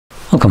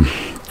Welcome.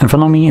 In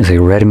front of me is a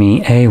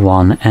Redmi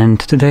A1 and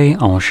today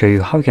I'll show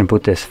you how you can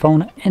put this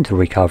phone into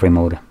recovery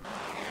mode.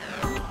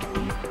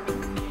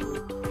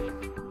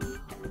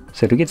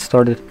 So to get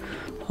started,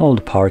 hold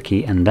the power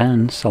key and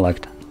then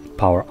select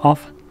power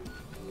off.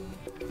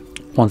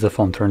 Once the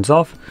phone turns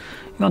off,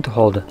 you want to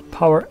hold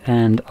power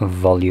and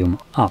volume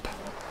up.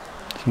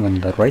 So I'm going to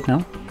do that right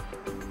now.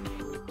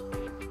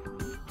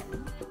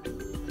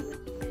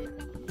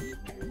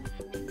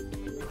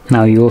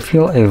 Now you will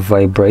feel a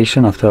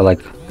vibration after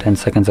like 10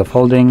 seconds of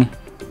holding.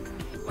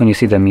 When you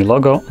see the Mi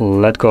logo,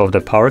 let go of the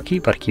power key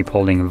but keep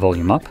holding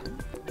volume up.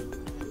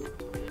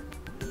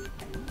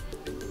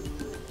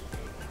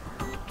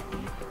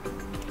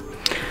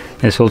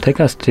 This will take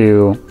us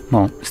to,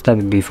 well, step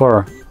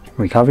before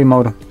recovery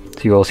mode.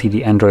 So you will see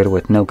the Android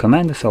with no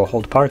command, so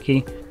hold power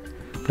key,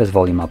 press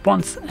volume up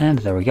once, and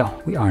there we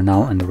go. We are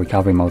now in the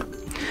recovery mode.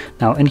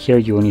 Now in here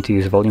you will need to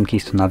use volume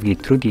keys to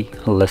navigate through the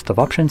list of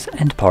options,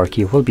 and power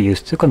key will be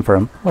used to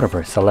confirm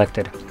whatever is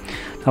selected.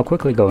 Now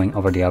quickly going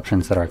over the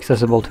options that are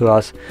accessible to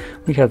us,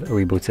 we have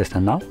Reboot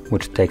System Now,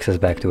 which takes us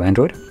back to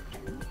Android.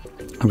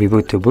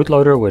 Reboot to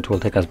Bootloader, which will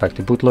take us back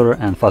to bootloader,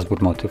 and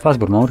Fastboot Mode to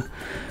Fastboot Mode.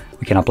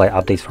 We can apply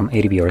updates from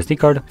ADB or SD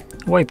card,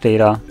 wipe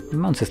data,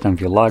 mount system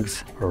view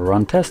logs,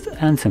 run test,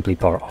 and simply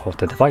power off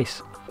the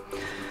device.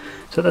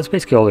 So that's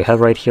basically all we have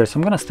right here, so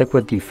I'm going to stick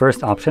with the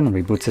first option,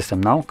 Reboot System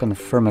Now,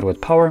 confirm it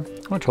with power,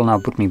 which will now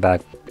put me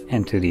back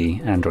into the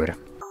Android.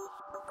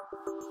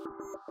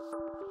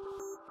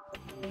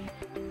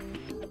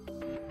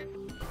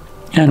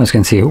 And as you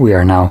can see, we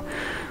are now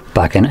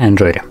back in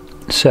Android.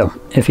 So,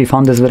 if you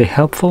found this very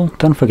helpful,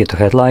 don't forget to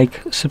hit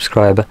like,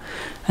 subscribe,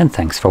 and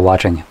thanks for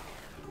watching.